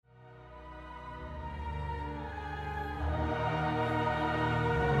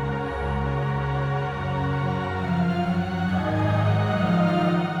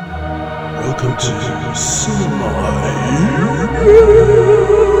to Cinema.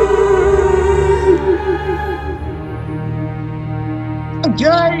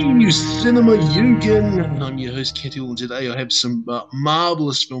 Okay, Cinema Yugen. I'm your host, Kent Hill, and today I have some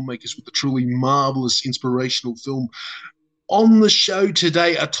marvelous filmmakers with a truly marvelous inspirational film on the show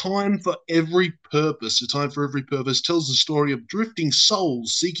today. A Time for Every Purpose. A Time for Every Purpose tells the story of drifting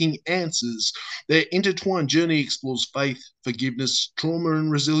souls seeking answers. Their intertwined journey explores faith, forgiveness, trauma,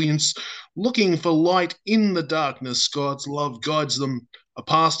 and resilience. Looking for light in the darkness, God's love guides them. A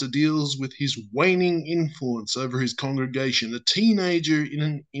pastor deals with his waning influence over his congregation. A teenager in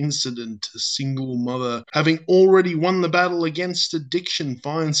an incident, a single mother, having already won the battle against addiction,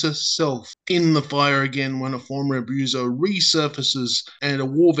 finds herself in the fire again when a former abuser resurfaces and a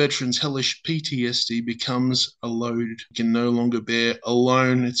war veteran's hellish PTSD becomes a load he can no longer bear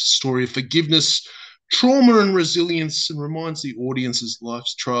alone. It's a story of forgiveness, trauma, and resilience, and reminds the audience's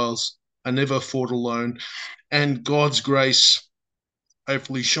life's trials are never fought alone, and God's grace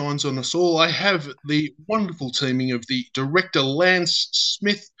hopefully shines on us all. I have the wonderful teaming of the director Lance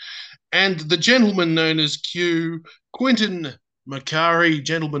Smith and the gentleman known as Q, Quentin Macari.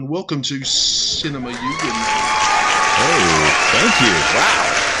 Gentlemen, welcome to Cinema Yugen. Oh, thank you. Wow.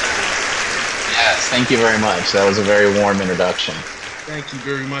 Yes, thank you very much. That was a very warm introduction. Thank you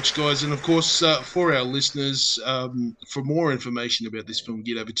very much, guys. And of course, for our listeners, for more information about this film,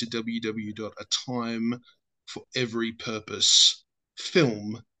 get over to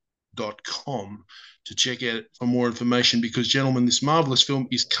www.atimeforeverypurposefilm.com to check out for more information because, gentlemen, this marvelous film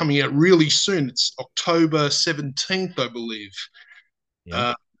is coming out really soon. It's October 17th, I believe.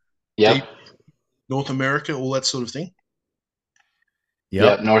 Yeah. Yep. North America, all that sort of thing.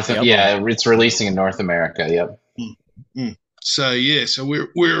 Yep. Yeah, it's releasing in North America. Yep. Mm-hmm. So yeah, so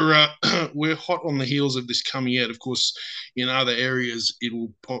we're hot on the heels of this coming out. Of course, in other areas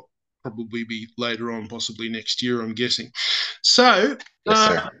it'll probably be later on, possibly next year, I'm guessing. So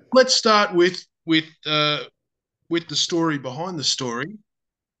yes, let's start with the story behind the story.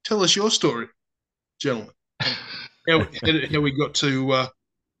 Tell us your story, gentlemen. How we got to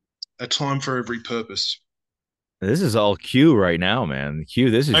A Time for Every Purpose. This is all Q right now, man. Q,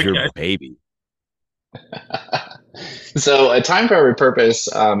 this is your baby. So, A Time for Every Purpose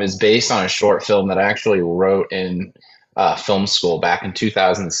is based on a short film that I actually wrote in film school back in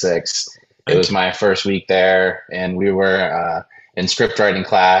 2006. It was my first week there, and we were in script writing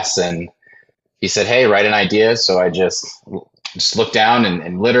class, and he said, "Hey, write an idea." So I just looked down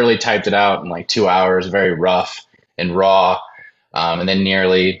and literally typed it out in like 2 hours, very rough and raw. And then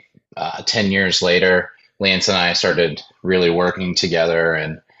nearly 10 years later, Lance and I started really working together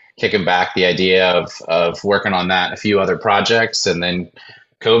and kicking back the idea of working on that and a few other projects. And then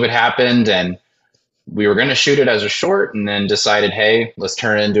COVID happened and we were going to shoot it as a short and then decided, hey, let's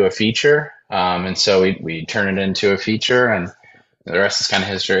turn it into a feature. And so we turned it into a feature and the rest is kind of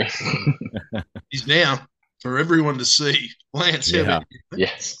history. He's now for everyone to see. Lance, yeah.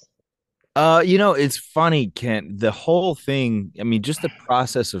 Yes. It's funny, Kent, the whole thing, I mean, just the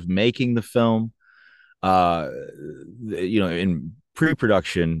process of making the film, in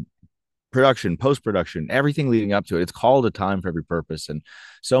pre-production, production, post-production, everything leading up to it, it's called A Time for Every Purpose. And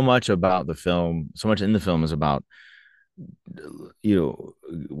so much about the film, so much in the film is about,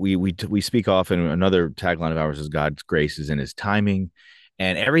 we speak often, another tagline of ours is God's grace is in his timing.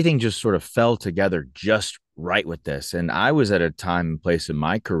 And everything just sort of fell together just right with this. And I was at a time and place in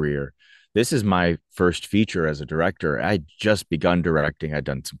my career. This is my first feature as a director. I'd just begun directing. I'd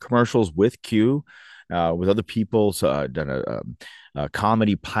done some commercials with Q, with other people. So I'd done a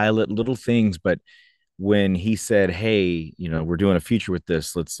comedy pilot, little things. But when he said, "Hey, we're doing a feature with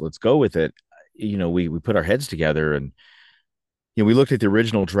this. Let's go with it," we put our heads together and we looked at the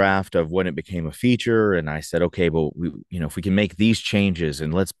original draft of when it became a feature, and I said, "Okay, well, if we can make these changes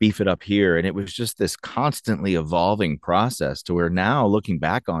and let's beef it up here," and it was just this constantly evolving process to where now, looking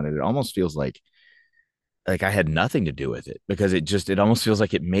back on it, it almost feels like I had nothing to do with it because it almost feels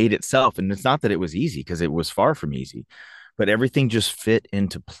like it made itself, and it's not that it was easy because it was far from easy, but everything just fit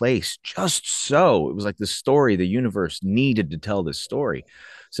into place just so. It was like the story, the universe needed to tell this story.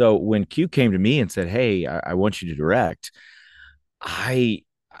 So when Q came to me and said, "Hey, I want you to direct," I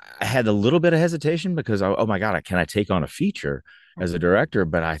had a little bit of hesitation because oh my God, can I take on a feature as a director?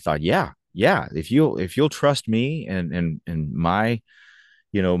 But I thought, yeah, if you'll trust me and my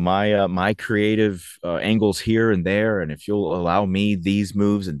my creative angles here and there, and if you'll allow me these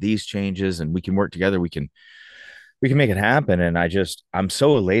moves and these changes, and we can work together, we can make it happen. And I'm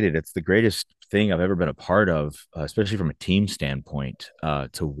so elated. It's the greatest thing I've ever been a part of, especially from a team standpoint,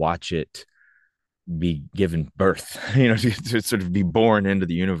 to watch it be given birth, to sort of be born into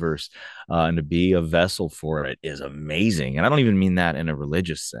the universe, and to be a vessel for it is amazing. And I don't even mean that in a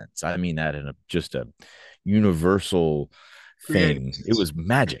religious sense. I mean that in just a universal Creative thing. It sense. was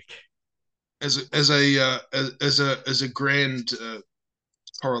magic. As a grand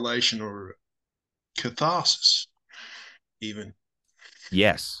correlation or catharsis, even.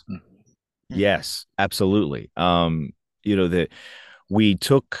 Yes. Hmm. Yes, absolutely. That we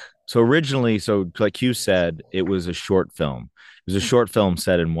took so originally, so like you said, it was a short film. It was a short film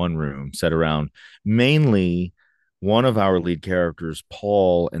set in one room, set around mainly one of our lead characters,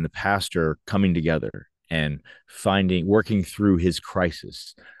 Paul, and the pastor coming together and working through his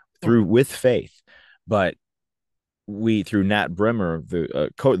crisis through with faith. But we, through Nat Bremer,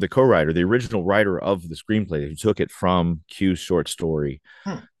 the co-writer, the original writer of the screenplay, who took it from Q's short story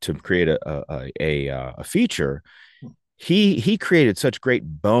Hmm. to create a feature. He created such great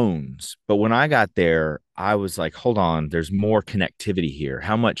bones, but when I got there, I was like, hold on, there's more connectivity here.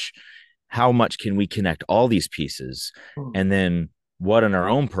 How much can we connect all these pieces? Hmm. And then what in our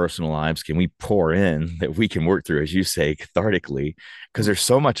own personal lives can we pour in that we can work through, as you say, cathartically? Because there's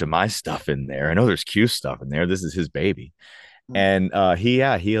so much of my stuff in there. I know there's Q stuff in there. This is his baby. Hmm. And he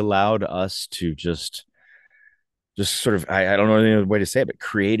allowed us to just sort of, I don't know any other way to say it, but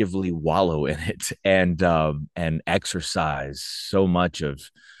creatively wallow in it, and exercise so much of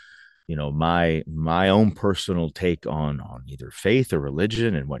my own personal take on either faith or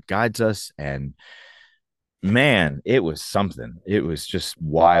religion and what guides us. And man, it was something. It was just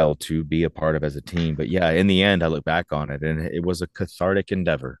wild to be a part of as a team. But yeah, in the end, I look back on it and it was a cathartic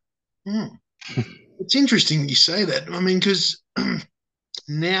endeavor. Hmm. It's interesting you say that. I mean, because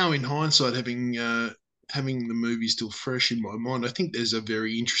now in hindsight, having the movie still fresh in my mind, I think there's a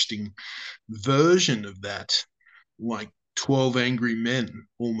very interesting version of that, like 12 Angry Men,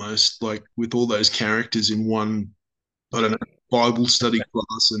 almost like with all those characters in one, I don't know, Bible study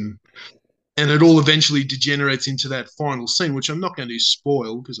class, and it all eventually degenerates into that final scene, which I'm not going to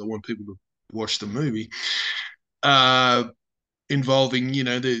spoil because I want people to watch the movie, uh, involving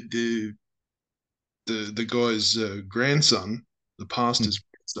the guy's grandson, the pastor's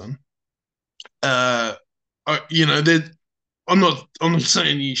grandson. Uh, that I'm not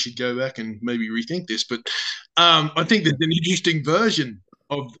saying you should go back and maybe rethink this, but I think there's an interesting version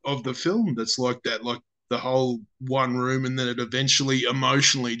of the film that's like that, like the whole one room, and then it eventually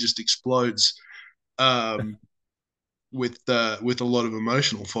emotionally just explodes, um, with a lot of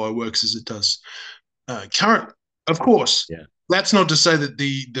emotional fireworks as it does currently. Of course, Yeah. that's not to say that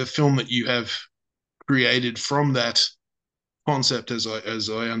the film that you have created from that concept, as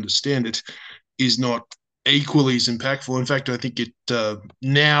I understand it, is not equally as impactful. In fact, I think it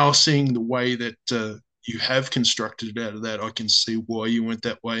now seeing the way that you have constructed it out of that, I can see why you went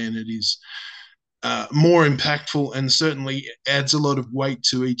that way, and it is more impactful and certainly adds a lot of weight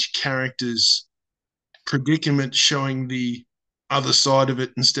to each character's predicament, showing the other side of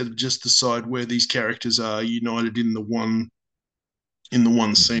it instead of just the side where these characters are united in the one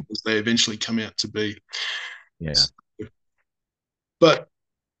scene as they eventually come out to be. Yeah. But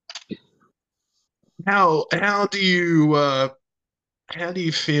how do you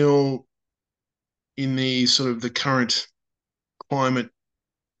feel in the sort of the current climate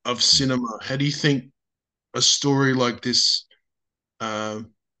of cinema? How do you think a story like this uh,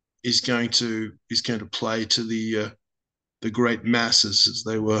 is going to play to the great masses, as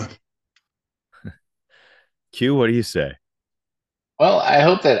they were? Q, what do you say? Well, I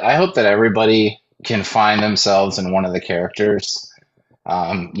hope that everybody can find themselves in one of the characters.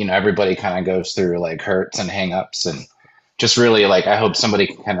 Everybody kind of goes through like hurts and hangups, and just really like I hope somebody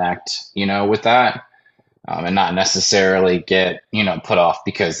can connect, with that, and not necessarily get put off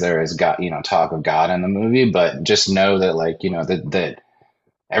because there is God, talk of God in the movie, but just know that like that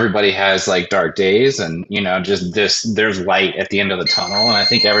everybody has like dark days, and just this there's light at the end of the tunnel, and I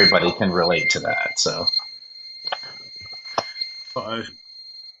think everybody can relate to that. So. Uh-oh.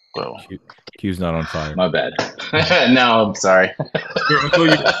 Well, Q's not on fire. my bad. No, I'm sorry. I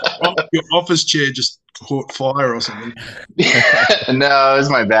thought your office chair just caught fire or something. No, it was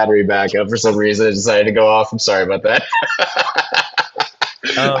my battery backup for some reason. It decided to go off. I'm sorry about that.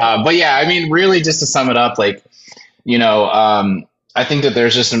 But yeah, I mean, really, just to sum it up, like I think that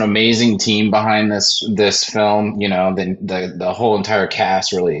there's just an amazing team behind this film. The whole entire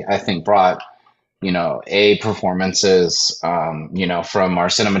cast really, I think, brought performances. From our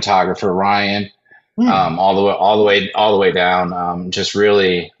cinematographer Ryan, Hmm. all the way down. Just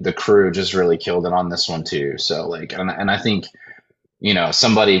really, the crew just really killed it on this one too. So like, and I think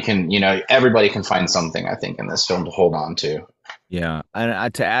everybody can find something, I think, in this film to hold on to. Yeah,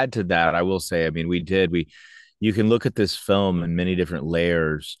 and to add to that, I will say, I mean, you can look at this film in many different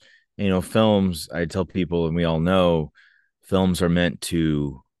layers. Films, I tell people, and we all know, films are meant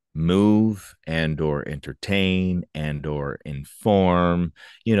to move and or entertain and or inform.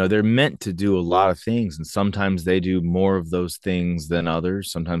 They're meant to do a lot of things, and sometimes they do more of those things than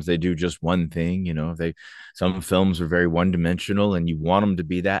others. Sometimes they do just one thing. Some films are very one dimensional, and you want them to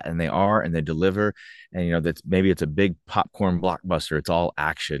be that, and they are, and they deliver. And that's maybe it's a big popcorn blockbuster. It's all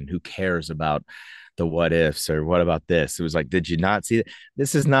action. Who cares about the what ifs, or what about this? It was like, did you not see that?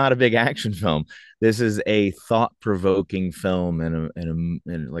 This is not a big action film. This is a thought-provoking film, and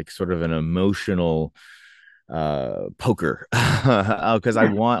like sort of an emotional poker. Because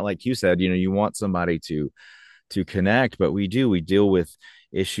I want, like you said, you want somebody to connect. But we deal with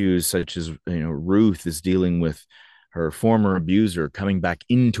issues such as, Ruth is dealing with her former abuser coming back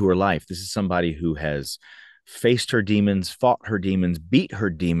into her life. This is somebody who has faced her demons, fought her demons, beat her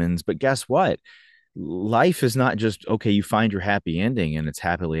demons. But guess what? Life is not just, okay, you find your happy ending and it's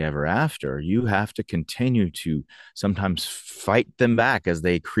happily ever after. You have to continue to sometimes fight them back as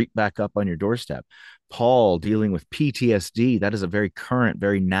they creep back up on your doorstep. Paul dealing with PTSD, that is a very current,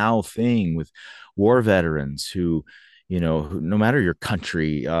 very now thing with war veterans who, no matter your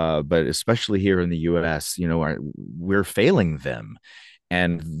country, but especially here in the US, we're failing them.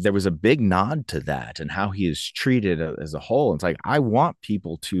 And there was a big nod to that and how he is treated as a whole. It's like, I want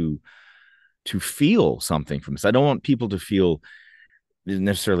people to feel something from this. I don't want people to feel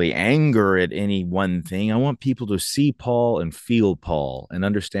necessarily anger at any one thing. I want people to see Paul and feel Paul and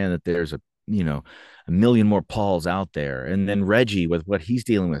understand that there's a million more Pauls out there. And then Reggie with what he's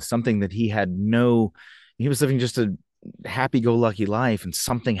dealing with, something that he was living just a happy-go-lucky life, and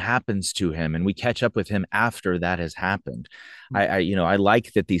something happens to him, and we catch up with him after that has happened. I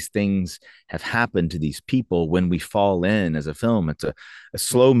like that these things have happened to these people when we fall in as a film. It's a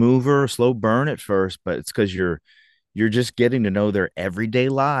slow mover, slow burn at first, but it's because you're just getting to know their everyday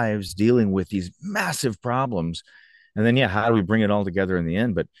lives dealing with these massive problems. And then, yeah, how do we bring it all together in the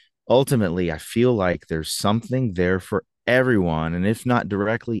end? But ultimately, I feel like there's something there for everyone. And if not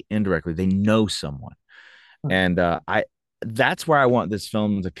directly, indirectly, they know someone. And that's where I want this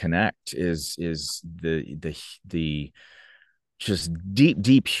film to connect is the just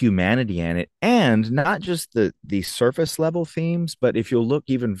deep humanity in it, and not just the surface level themes, but if you'll look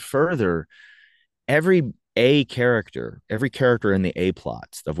even further, every every character in the A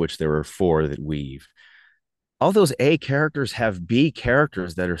plots, of which there are four that weave, all those A characters have B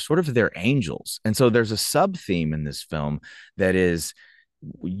characters that are sort of their angels. And so there's a sub theme in this film that is,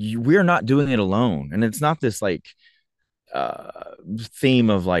 we're not doing it alone. And it's not this like theme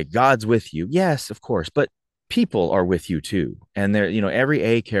of like God's with you. Yes, of course, but people are with you too. And there, every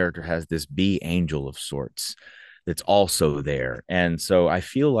A character has this B angel of sorts that's also there. And so I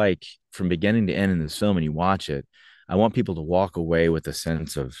feel like from beginning to end in this film, and you watch it, I want people to walk away with a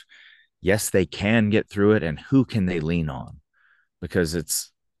sense of, yes, they can get through it, and who can they lean on?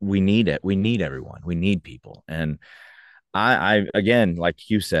 Because we need it. We need everyone. We need people. And I again, like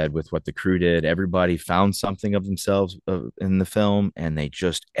you said, with what the crew did, everybody found something of themselves in the film, and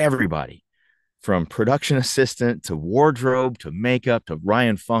everybody from production assistant to wardrobe to makeup to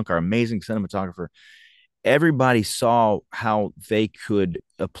Ryan Funk, our amazing cinematographer, everybody saw how they could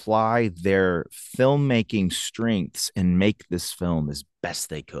apply their filmmaking strengths and make this film as best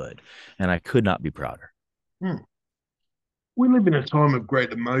they could. And I could not be prouder. Hmm. We live in a time of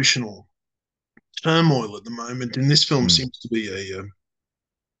great emotional turmoil at the moment, and this film seems to be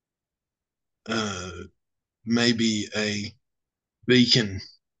uh, maybe a beacon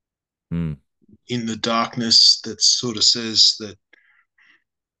in the darkness that sort of says that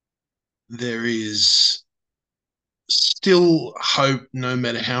there is still hope, no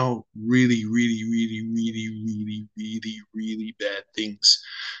matter how really bad things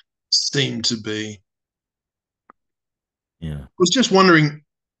seem to be. Yeah. I was just wondering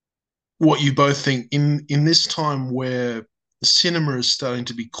what you both think in this time where cinema is starting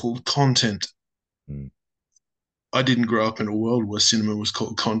to be called content. I didn't grow up in a world where cinema was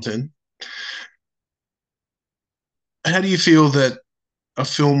called content. How do you feel that a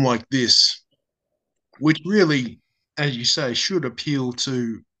film like this, which really, as you say, should appeal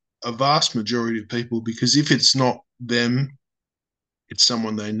to a vast majority of people, because if it's not them, it's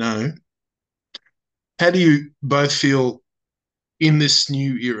someone they know. How do you both feel in this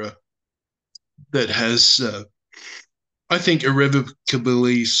new era that has, I think,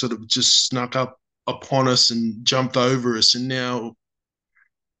 irrevocably sort of just snuck up upon us and jumped over us, and now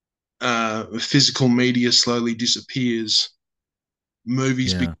physical media slowly disappears,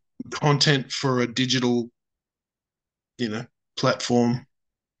 movies become content for a digital, platform.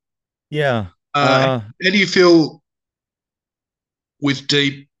 Yeah. How do you feel with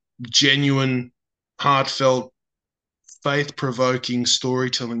deep, genuine, heartfelt, faith-provoking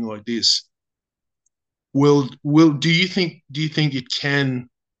storytelling like this? Will do you think it can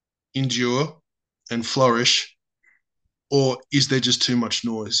endure and flourish, or is there just too much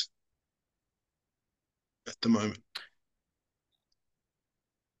noise at the moment?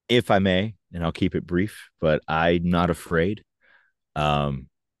 If I may, and I'll keep it brief, but I'm not afraid. Um,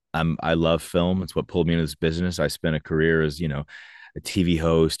 I love film. It's what pulled me into this business. I spent a career as, a TV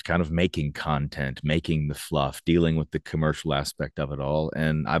host, kind of making content, making the fluff, dealing with the commercial aspect of it all.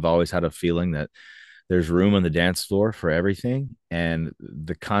 And I've always had a feeling that there's room on the dance floor for everything, and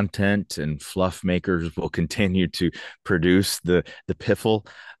the content and fluff makers will continue to produce the piffle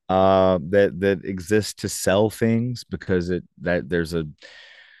that exists to sell things, because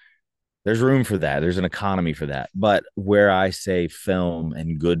there's room for that. There's an economy for that. But where I say film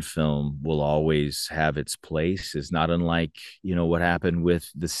and good film will always have its place is not unlike, what happened with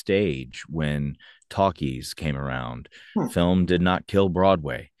the stage when talkies came around. Hmm. Film did not kill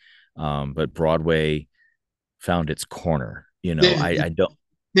Broadway, but Broadway found its corner. I don't.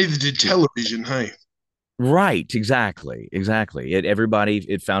 Neither did television, hey? Right, exactly.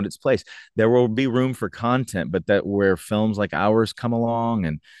 It found its place. There will be room for content, but that where films like ours come along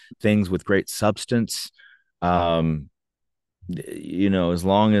and things with great substance, um, as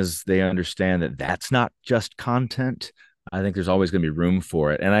long as they understand that that's not just content, I think there's always going to be room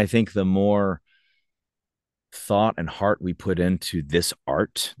for it. And I think the more thought and heart we put into this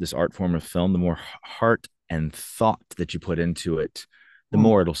art form of film, the more heart and thought that you put into it, the Hmm.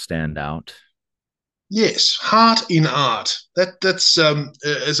 more it'll stand out. Yes, heart in art. That's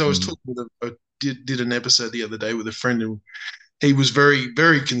as I was Mm, talking with I did an episode the other day with a friend, and he was very,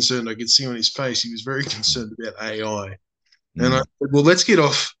 very concerned. I could see on his face he was very concerned about AI. And I mm. said, well, let's get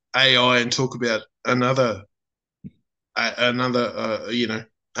off AI and talk about another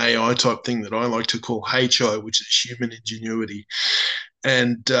AI type thing that I like to call HI, which is human ingenuity.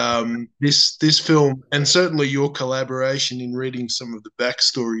 And this film, and certainly your collaboration in reading some of the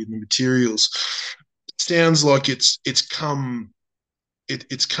backstory and the materials, sounds like it's come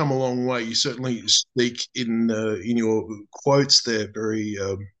a long way. You certainly speak in your quotes there very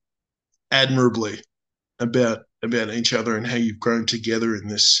admirably about each other and how you've grown together in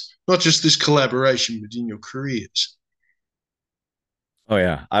this, not just this collaboration, but in your careers. Oh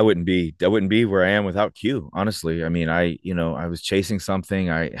yeah, I wouldn't be where I am without Q. Honestly, I mean, I was chasing something.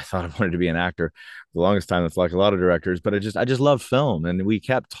 I thought I wanted to be an actor for the longest time. That's like a lot of directors, but I just love film, and we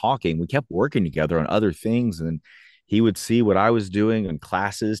kept talking. We kept working together on other things, and he would see what I was doing in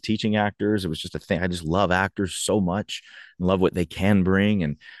classes, teaching actors. It was just a thing. I just love actors so much, and love what they can bring,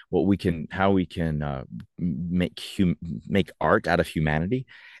 and how we can make art out of humanity.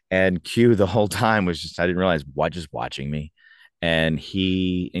 And Q the whole time was just, I didn't realize what, just watching me, and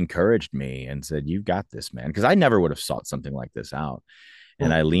he encouraged me and said, "You've got this, man," because I never would have sought something like this out.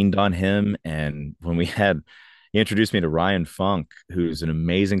 And I leaned on him, and he introduced me to Ryan Funk, who's an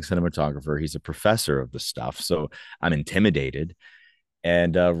amazing cinematographer. He's a professor of the stuff, so I'm intimidated.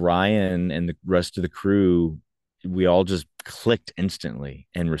 And Ryan and the rest of the crew, we all just clicked instantly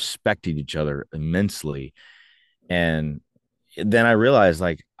and respected each other immensely. And then I realized,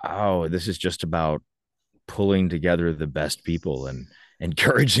 like, oh, this is just about pulling together the best people and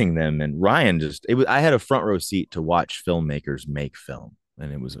encouraging them. And Ryan I had a front row seat to watch filmmakers make film,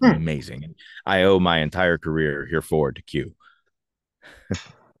 and it was Hmm. amazing. And I owe my entire career here forward to Q.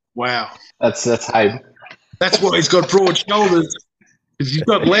 Wow, That's hype. that's why he's got broad shoulders, because he's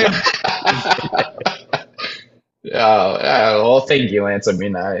got lamb. Well, thank you, Lance. I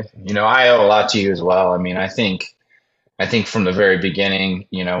mean, I owe a lot to you as well. I mean, I think from the very beginning,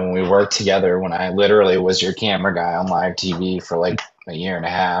 when we worked together, when I literally was your camera guy on live TV for like a year and a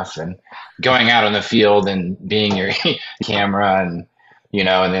half, and going out in the field and being your camera, and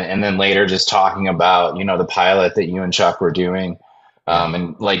then later just talking about, the pilot that you and Chuck were doing, Yeah.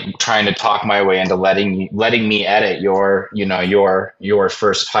 and like trying to talk my way into letting me edit your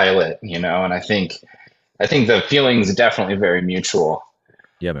first pilot, and I think the feeling is definitely very mutual.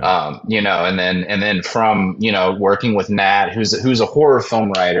 Yeah, man. And then from, working with Nat, who's a horror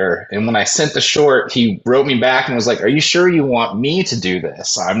film writer. And when I sent the short, he wrote me back and was like, "Are you sure you want me to do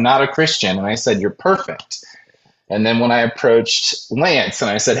this? I'm not a Christian." And I said, "You're perfect." And then when I approached Lance and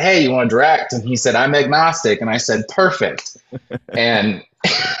I said, "Hey, you want to direct?" And he said, "I'm agnostic." And I said, "Perfect." And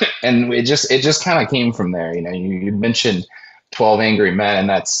and it just kind of came from there. You mentioned 12 Angry Men, and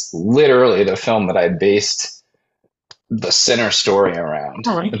that's literally the film that I based the center story around.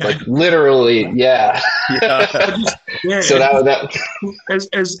 Oh, It's okay. like literally, yeah. Yeah. Yeah, So that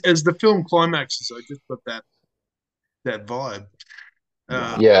as the film climaxes, I just got that vibe.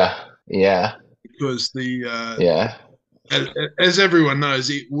 Wow. yeah, yeah, Because yeah. as everyone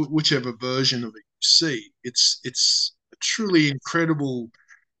knows, whichever version of it you see, it's a truly incredible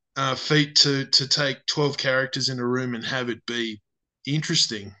feat to take 12 characters in a room and have it be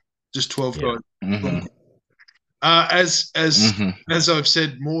interesting. Just 12 Yeah. guys. Hmm. As Hmm. as I've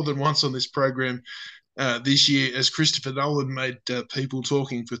said more than once on this program this year, as Christopher Nolan made people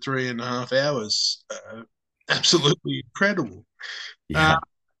talking for 3.5 hours, absolutely incredible. Uh, Yeah.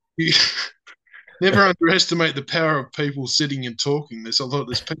 you never underestimate the power of people sitting and talking. There's people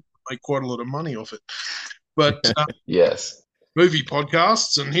that make quite a lot of money off it. But Yes. movie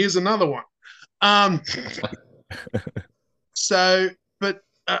podcasts, and here's another one. Um, so, but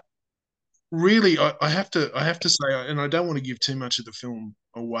really, I have to say, and I don't want to give too much of the film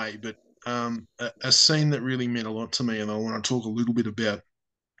away, but a scene that really meant a lot to me, and I want to talk a little bit about.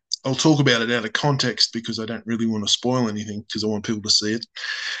 I'll talk about it out of context because I don't really want to spoil anything because I want people to see it.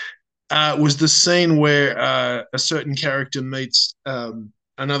 Was the scene where a certain character meets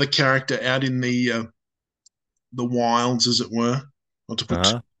another character out in the wilds, as it were, or to put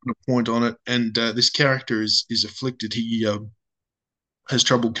Uh-huh. a point on it, and this character is afflicted. He has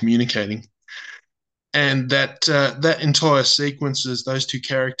trouble communicating, and that entire sequence as those two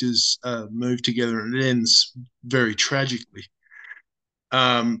characters move together and it ends very tragically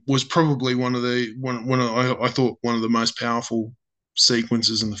was probably I thought one of the most powerful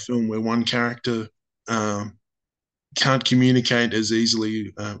sequences in the film where one character um, can't communicate as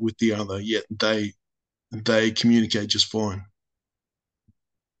easily with the other, yet they communicate just fine.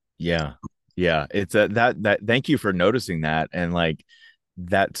 Yeah. Yeah. It's that thank you for noticing that. And like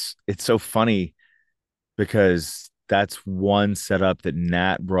it's so funny because that's one setup that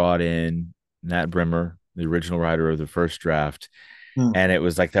Nat brought in, Nat Brimmer, the original writer of the first draft. Mm, And it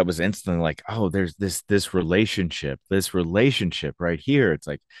was like that was instantly like, oh, there's this relationship right here. It's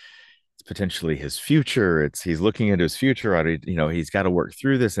like it's potentially his future. It's he's looking into his future. He's got to work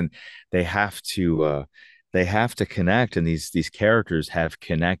through this, and they have to they have to connect. And these characters have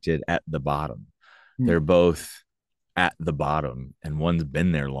connected at the bottom. mm, They're both at the bottom, and one's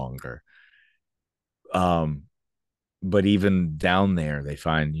been there longer. Um, but even down there they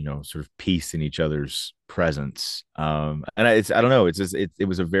find sort of peace in each other's presence, and I don't know, it's just it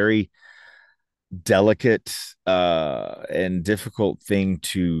was a very delicate and difficult thing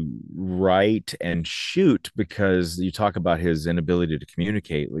to write and shoot because you talk about his inability to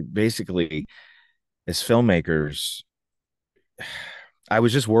communicate. Like basically as filmmakers, I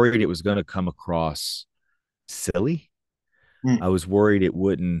was just worried it was going to come across silly. mm, I was worried it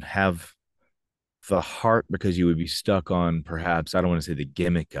wouldn't have the heart because you would be stuck on, perhaps, I don't want to say the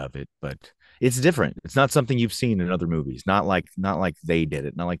gimmick of it, but it's different. It's not something you've seen in other movies. Not like they did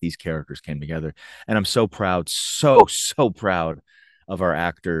it. Not like these characters came together. And I'm so proud, so proud of our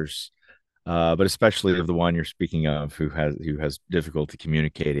actors, but especially of the one you're speaking of who has difficulty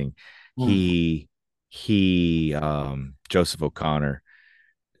communicating. mm, He Joseph O'Connor,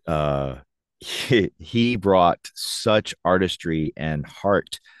 uh he brought such artistry and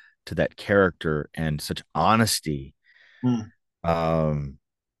heart to that character and such honesty, mm, um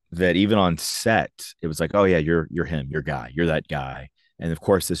that even on set it was like, oh yeah, you're him, your guy, you're that guy, and of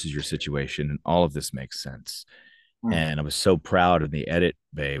course this is your situation and all of this makes sense. mm, And I was so proud in the edit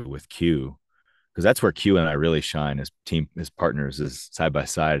bay with Q, because that's where Q and I really shine as partners, is side by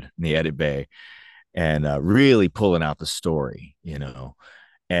side in the edit bay, and really pulling out the story,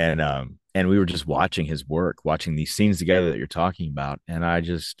 and we were just watching his work, watching these scenes together that you're talking about, and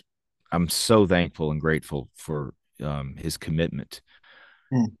I'm so thankful and grateful for his commitment,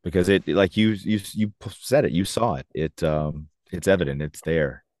 mm. because it, like you said it, you saw it, it's evident, it's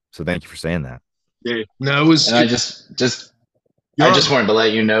there. So thank you for saying that. Yeah, no, it was. And I You're just wanted to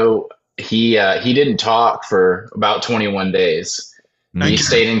let you know he didn't talk for about 21 days. He Mm. okay.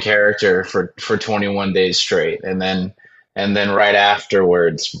 stayed in character for 21 days straight, and then right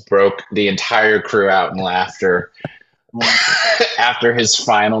afterwards broke the entire crew out in laughter after his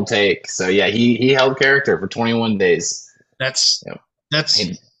final take. So yeah, he held character for 21 days. That's Yep. that's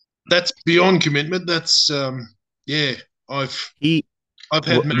He- that's beyond commitment. That's yeah. I've He I've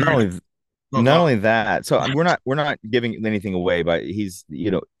well, had not married only not not love. only that, so we're not giving anything away, but he's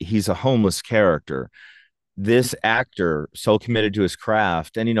a homeless character. This actor so committed to his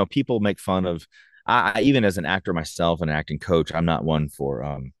craft, and people make fun of, even as an actor myself, an acting coach, I'm not one for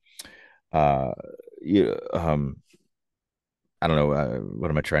uh you I don't know, what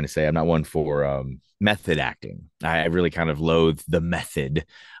am I trying to say, I'm not one for method acting. I really kind of loathe the method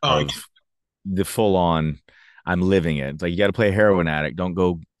Oh, okay. of the full on, I'm living it. It's like, you got to play a heroin addict. Don't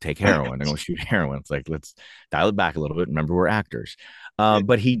go take heroin. Don't go shoot heroin. It's like, let's dial it back a little bit. Remember, we're actors.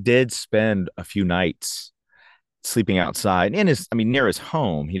 But he did spend a few nights sleeping outside in his, I mean, near his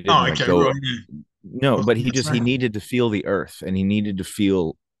home. He didn't like go. Right. No, but he needed to feel the earth, and he needed to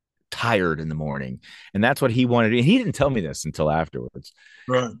feel tired in the morning, and that's what he wanted. And he didn't tell me this until afterwards.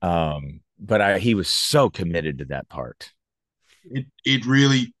 Right. But he was so committed to that part. It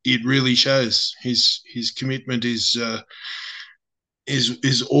really shows. His commitment is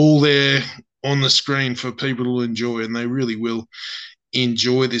all there on the screen for people to enjoy, and they really will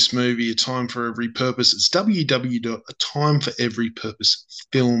enjoy this movie, A Time for Every Purpose. It's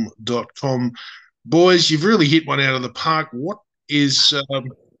www.atimeforeverypurposefilm.com. Boys, you've really hit one out of the park. What is,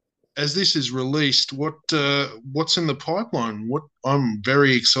 as this is released, what's in the pipeline? I'm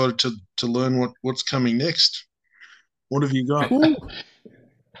very excited to learn what's coming next. What have you got?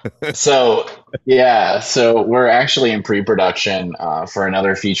 So we're actually in pre-production for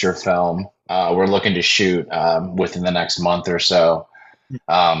another feature film. We're looking to shoot within the next month or so.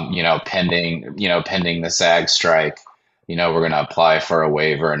 Pending the SAG strike. We're going to apply for a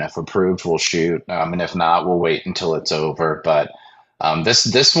waiver, and if approved, we'll shoot. And if not, we'll wait until it's over. But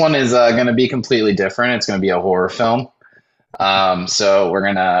this one is going to be completely different. It's going to be a horror film. So we're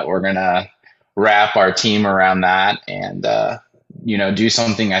gonna wrap our team around that, and do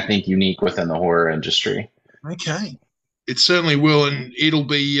something, I think, unique within the horror industry. Okay, it certainly will, and it'll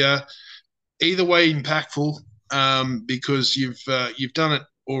be either way impactful. Because you've done it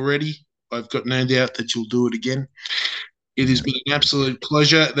already. I've got no doubt that you'll do it again. It has been an absolute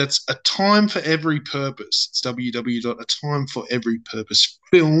pleasure. That's A Time for Every Purpose. It's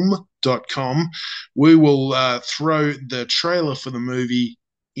www.atimeforeverypurposefilm.com. We will throw the trailer for the movie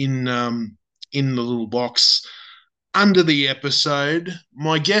in the little box under the episode.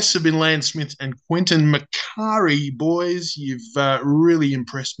 My guests have been Lance Smith and Quentin McCari. Boys, you've really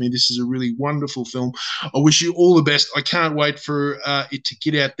impressed me. This is a really wonderful film. I wish you all the best. I can't wait for it to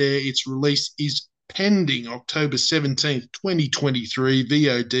get out there. Its release is pending October 17th, 2023,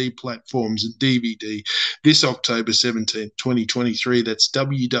 VOD platforms and DVD this October 17th, 2023. That's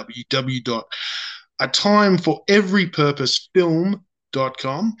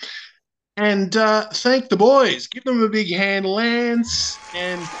www.atimeforeverypurposefilm.com. And thank the boys. Give them a big hand, Lance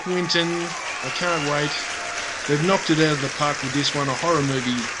and Quentin. I can't wait. They've knocked it out of the park with this one. A horror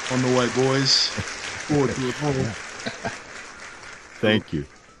movie on the way, boys. Forward to it all. Thank you.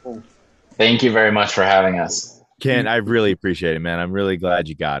 Thank you very much for having us. Ken, I really appreciate it, man. I'm really glad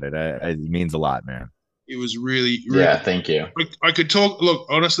you got it. It means a lot, man. It was really thank you. I could talk, look,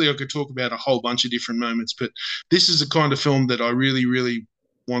 honestly, I could talk about a whole bunch of different moments, but this is the kind of film that I really, really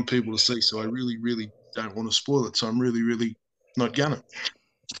want people to see. So I really, really don't want to spoil it. So I'm really, really not gonna.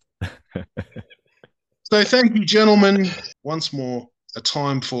 So thank you, gentlemen. Once more, A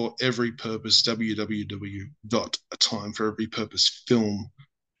Time for Every Purpose,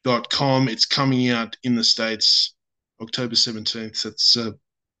 www.atimeforeverypurposefilm.com. It's coming out in the States October 17th.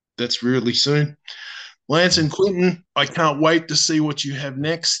 That's really soon. Lance and Quentin, I can't wait to see what you have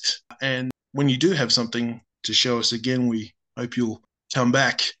next. And when you do have something to show us again, we hope you'll come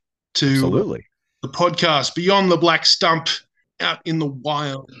back to Absolutely. The podcast Beyond the Black Stump, out in the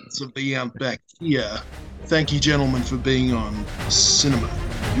wilds of the outback here. Thank you, gentlemen, for being on Cinema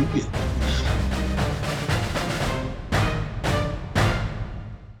You Get.